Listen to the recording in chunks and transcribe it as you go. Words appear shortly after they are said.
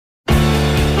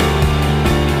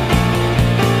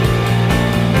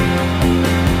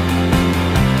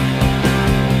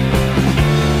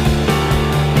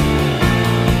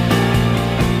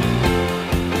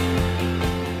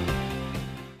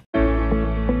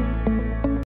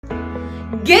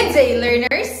Good day,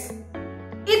 learners!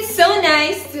 It's so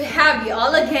nice to have you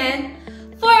all again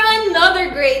for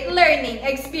another great learning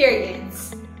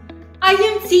experience. I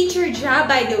am Teacher Ja,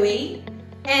 by the way,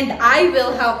 and I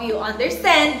will help you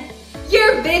understand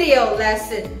your video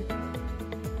lesson.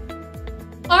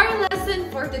 Our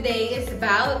lesson for today is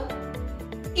about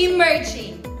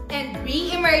emerging and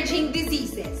re-emerging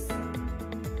diseases.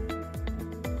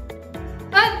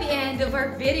 At the end of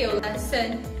our video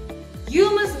lesson,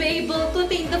 you must be able to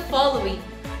think the following.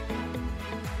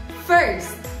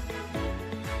 First,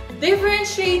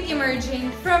 differentiate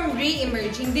emerging from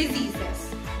re-emerging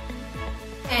diseases.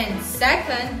 And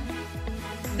second,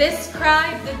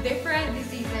 describe the different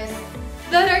diseases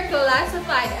that are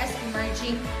classified as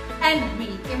emerging and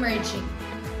re-emerging.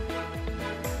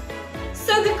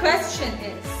 So the question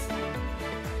is,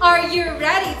 are you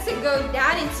ready to go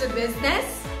down into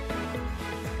business?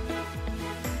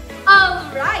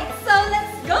 Alright, so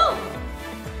let's go!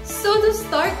 So to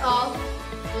start off,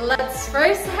 let's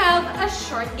first have a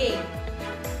short game.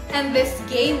 And this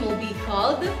game will be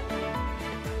called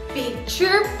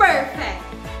Picture Perfect.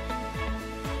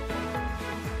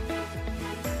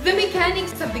 The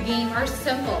mechanics of the game are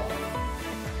simple.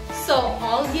 So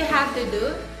all you have to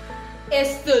do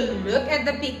is to look at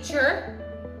the picture,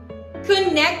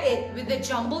 connect it with the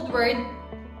jumbled word,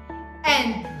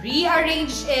 and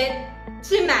rearrange it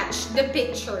to match the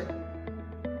picture.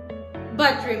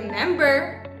 But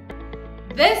remember,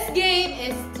 this game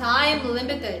is time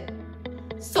limited.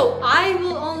 So I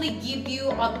will only give you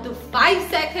up to 5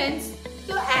 seconds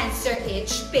to answer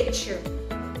each picture.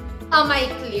 Am I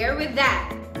clear with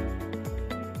that?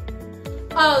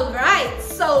 Alright,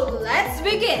 so let's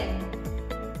begin.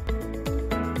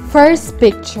 First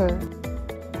picture.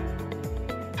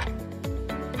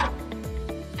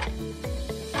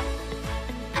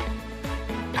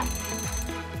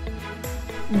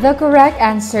 The correct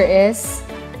answer is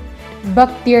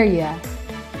bacteria.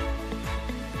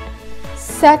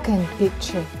 Second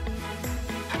picture.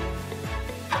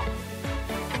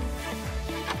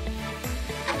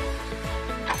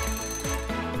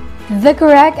 The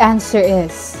correct answer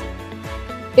is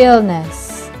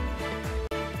illness.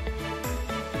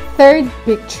 Third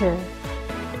picture.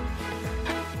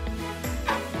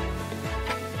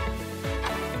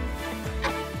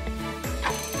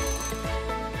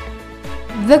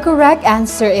 The correct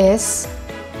answer is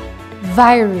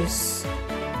virus.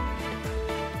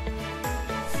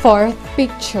 Fourth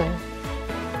picture.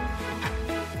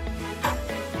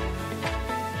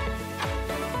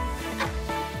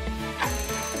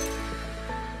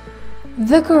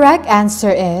 The correct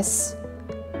answer is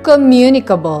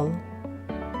communicable.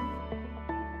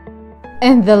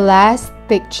 And the last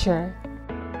picture.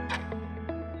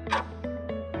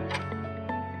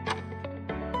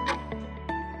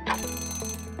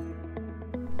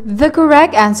 The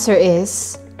correct answer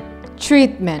is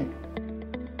treatment.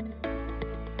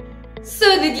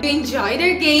 So did you enjoy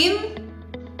their game?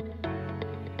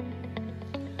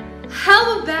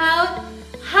 How about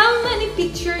how many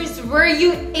pictures were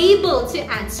you able to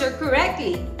answer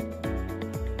correctly?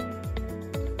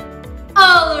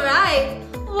 Alright,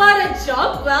 what a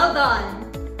job, well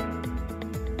done!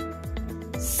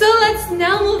 So let's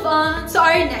now move on to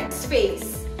our next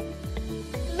phase,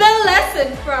 the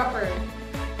lesson proper.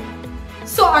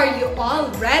 So are you all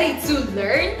ready to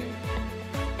learn?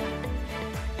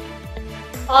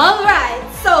 Alright,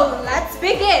 so let's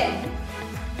begin!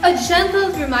 A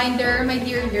gentle reminder, my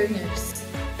dear learners.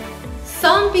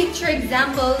 Some picture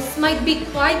examples might be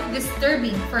quite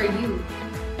disturbing for you.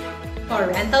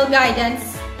 Parental guidance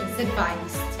is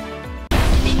advised.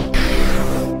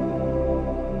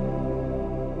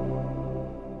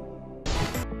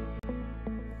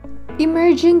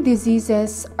 Emerging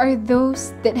diseases are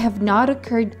those that have not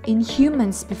occurred in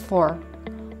humans before,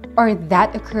 or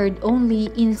that occurred only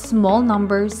in small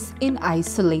numbers in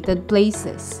isolated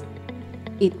places.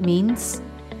 It means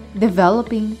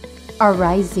developing,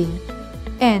 arising,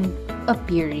 and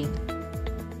appearing.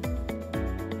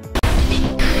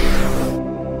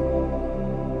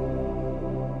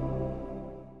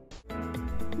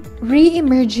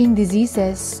 Re-emerging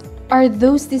diseases are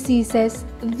those diseases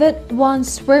that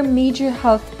once were major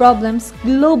health problems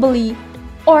globally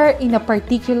or in a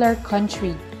particular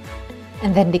country,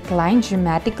 and then decline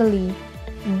dramatically,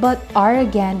 but are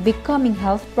again becoming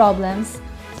health problems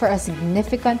for a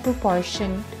significant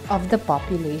proportion of the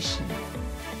population.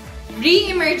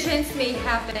 Re-emergence may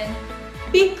happen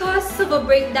because of a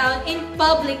breakdown in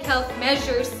public health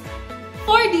measures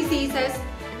for diseases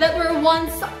that were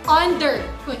once under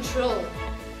control.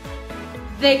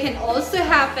 They can also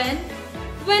happen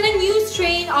when a new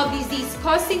strain of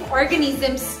disease-causing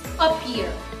organisms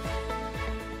appear.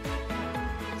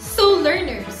 So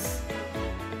learners,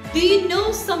 do you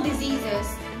know some diseases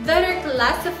that are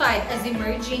classified as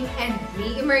emerging and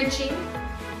re-emerging?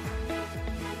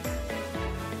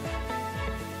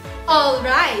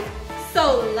 Alright,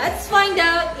 so let's find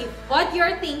out if what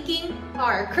you're thinking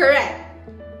are correct.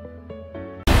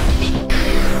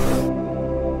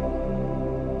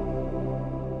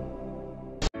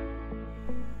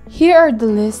 Here are the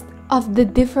list of the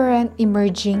different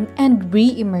emerging and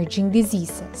re-emerging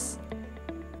diseases.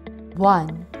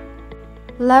 1.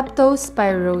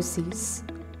 Leptospirosis.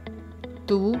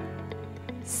 2.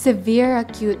 Severe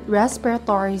acute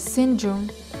respiratory syndrome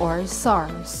or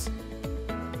SARS.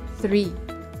 3.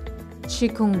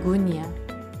 Chikungunya.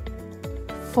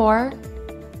 4.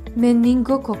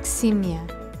 Meningococcemia.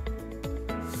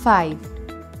 5.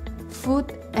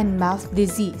 Foot and mouth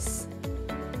disease.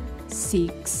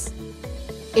 6.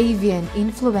 Avian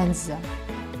influenza.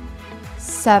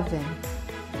 7.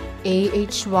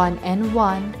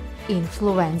 AH1N1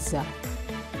 influenza.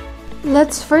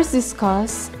 Let's first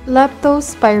discuss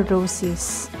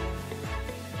leptospirosis.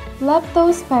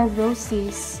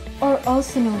 Leptospirosis, or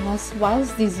also known as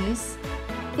Weil's disease,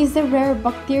 is a rare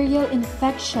bacterial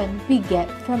infection we get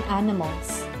from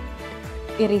animals.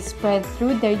 It is spread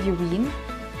through their urine,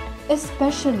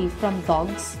 especially from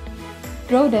dogs,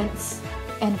 rodents,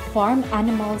 and farm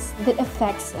animals that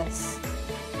affects us.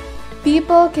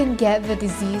 People can get the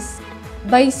disease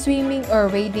by swimming or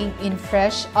wading in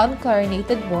fresh,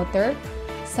 unchlorinated water,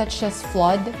 such as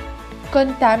flood,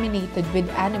 contaminated with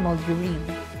animal urine,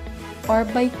 or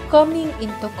by coming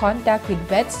into contact with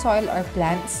wet soil or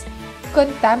plants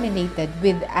contaminated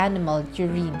with animal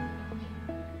urine.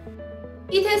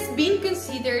 It has been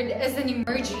considered as an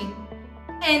emerging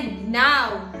and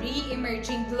now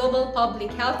re-emerging global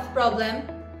public health problem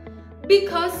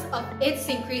because of its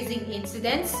increasing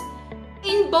incidence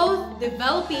in both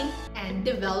developing and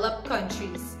developed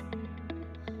countries.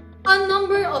 A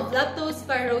number of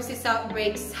leptospirosis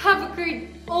outbreaks have occurred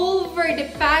over the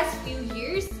past few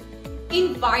years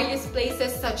in various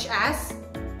places such as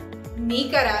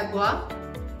Nicaragua,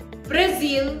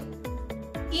 Brazil,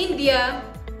 India,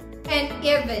 and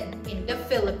even in the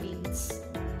Philippines.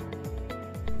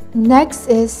 Next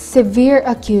is severe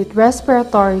acute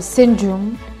respiratory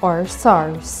syndrome or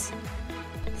SARS.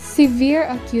 Severe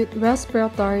acute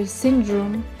respiratory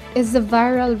syndrome is a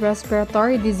viral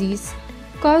respiratory disease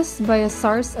caused by a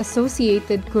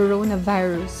SARS-associated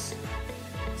coronavirus.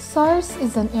 SARS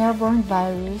is an airborne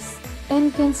virus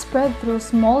and can spread through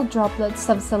small droplets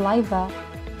of saliva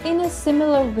in a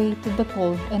similar way to the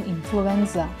cold and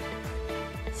influenza.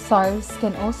 SARS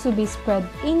can also be spread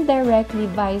indirectly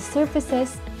via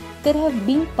surfaces that have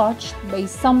been touched by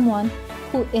someone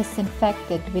who is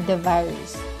infected with the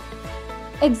virus.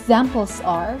 Examples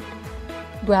are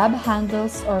grab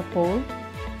handles or pole,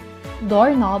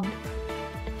 doorknob,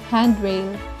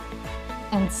 handrail,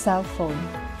 and cell phone.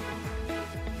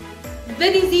 The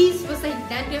disease was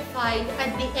identified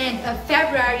at the end of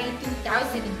February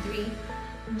 2003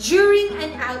 during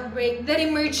an outbreak that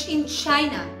emerged in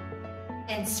China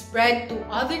and spread to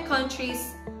other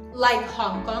countries like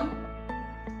Hong Kong,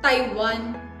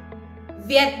 Taiwan,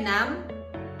 Vietnam,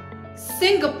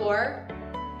 Singapore,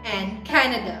 and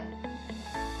Canada.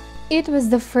 It was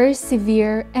the first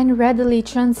severe and readily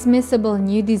transmissible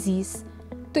new disease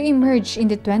to emerge in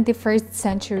the 21st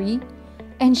century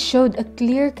and showed a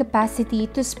clear capacity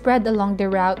to spread along the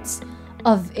routes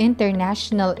of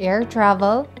international air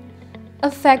travel,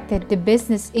 affected the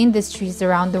business industries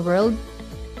around the world,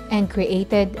 and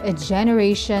created a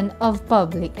generation of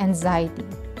public anxiety.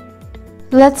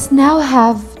 Let's now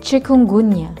have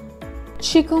chikungunya.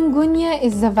 Chikungunya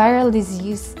is a viral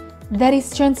disease that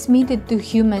is transmitted to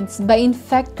humans by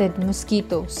infected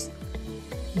mosquitoes.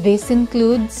 This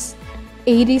includes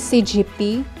Aedes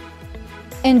aegypti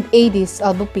and Aedes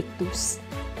albopictus.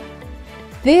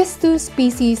 These two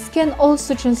species can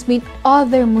also transmit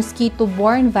other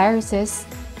mosquito-borne viruses,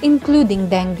 including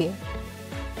dengue.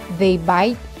 They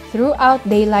bite throughout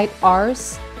daylight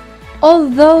hours,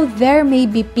 although there may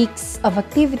be peaks of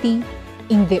activity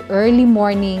in the early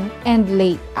morning and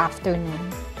late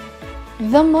afternoon.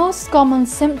 The most common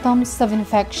symptoms of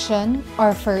infection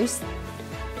are first,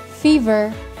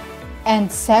 fever,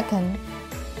 and second,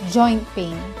 joint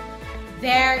pain.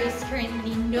 There is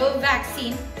currently no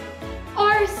vaccine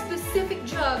or specific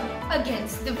drug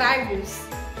against the virus.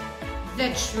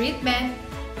 The treatment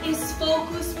is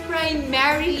focused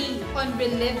primarily on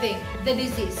relieving the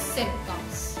disease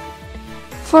symptoms.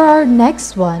 For our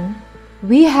next one,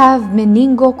 we have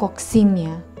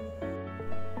meningococcemia.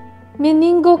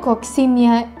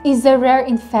 Meningococcemia is a rare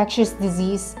infectious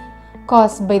disease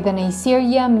caused by the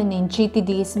Neisseria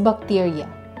meningitidis bacteria.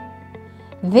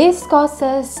 This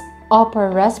causes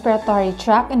upper respiratory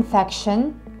tract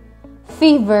infection,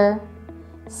 fever,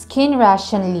 skin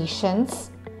rash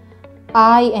lesions,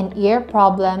 eye and ear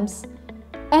problems,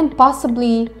 and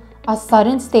possibly a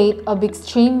sudden state of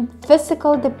extreme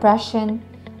physical depression,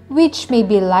 which may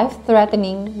be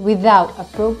life-threatening without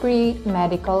appropriate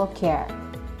medical care.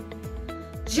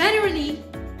 Generally,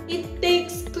 it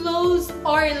takes close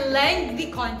or lengthy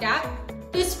contact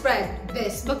to spread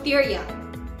this bacteria.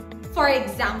 For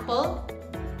example,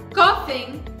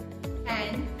 coughing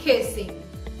and kissing.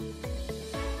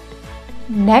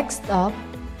 Next up,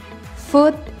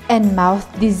 foot and mouth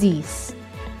disease.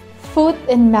 Foot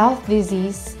and mouth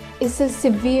disease is a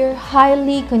severe,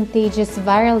 highly contagious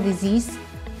viral disease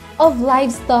of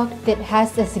livestock that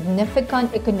has a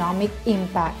significant economic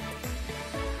impact.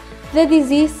 The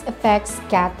disease affects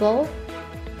cattle,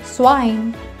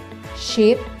 swine,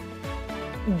 sheep,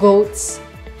 goats,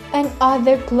 and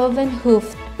other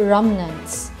cloven-hoofed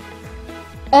ruminants.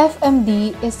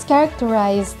 FMD is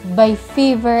characterized by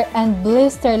fever and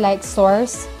blister-like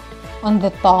sores on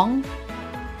the tongue,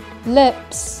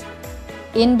 lips,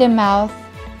 in the mouth,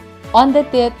 on the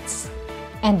teats,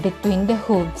 and between the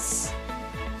hooves.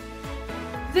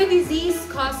 The disease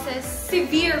causes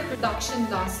severe production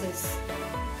losses.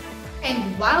 And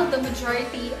while the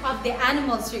majority of the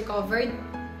animals recovered,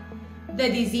 the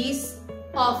disease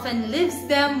often leaves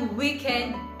them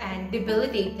weakened and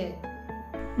debilitated.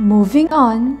 Moving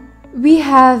on, we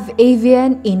have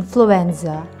avian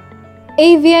influenza.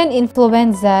 Avian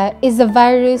influenza is a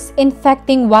virus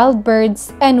infecting wild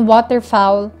birds and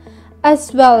waterfowl,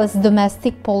 as well as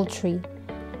domestic poultry,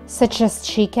 such as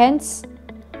chickens,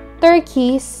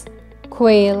 turkeys,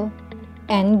 quail,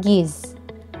 and geese.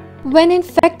 When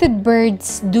infected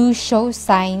birds do show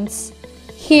signs,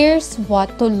 here's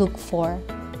what to look for.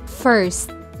 First,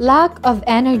 lack of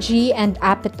energy and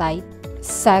appetite.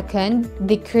 Second,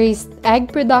 decreased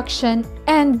egg production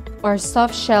and/or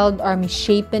soft-shelled or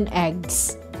misshapen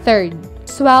eggs. Third,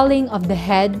 swelling of the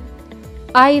head,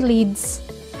 eyelids,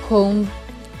 comb,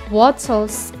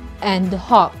 wattles, and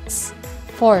hocks.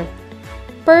 Fourth,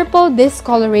 purple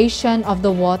discoloration of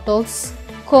the wattles,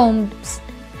 combs,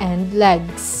 and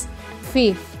legs.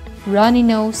 Fifth, runny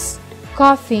nose,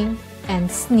 coughing,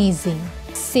 and sneezing.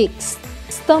 Sixth,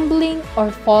 stumbling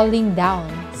or falling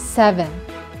down. Seventh,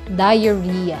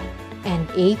 diarrhea. And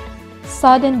eighth,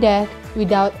 sudden death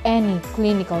without any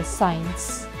clinical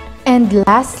signs. And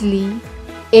lastly,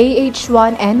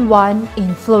 AH1N1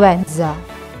 influenza.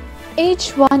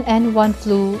 H1N1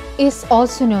 flu is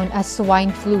also known as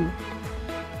swine flu.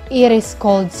 It is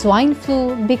called swine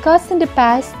flu because in the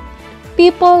past,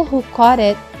 people who caught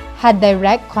it had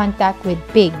direct contact with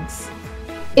pigs.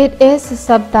 It is a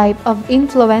subtype of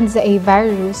influenza A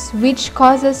virus which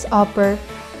causes upper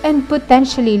and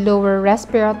potentially lower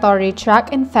respiratory tract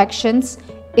infections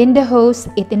in the host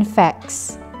it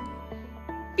infects.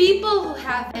 People who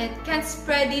have it can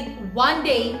spread it one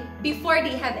day before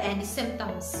they have any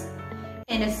symptoms,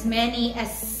 and as many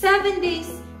as 7 days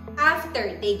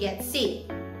after they get sick.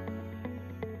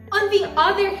 On the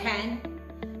other hand,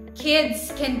 kids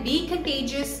can be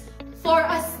contagious for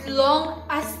as long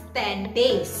as 10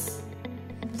 days.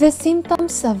 The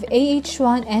symptoms of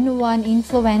AH1N1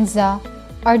 influenza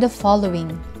are the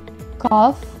following: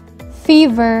 cough,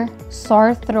 fever,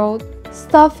 sore throat,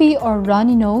 stuffy or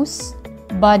runny nose,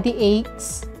 body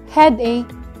aches,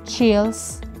 headache,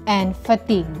 chills, and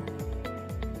fatigue.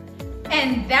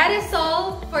 And that is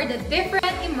all for the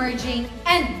different emerging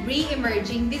and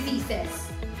re-emerging diseases.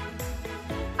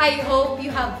 I hope you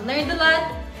have learned a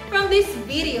lot from this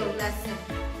video lesson.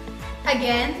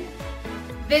 Again,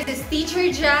 this is Teacher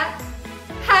Jack,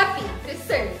 happy to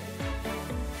serve.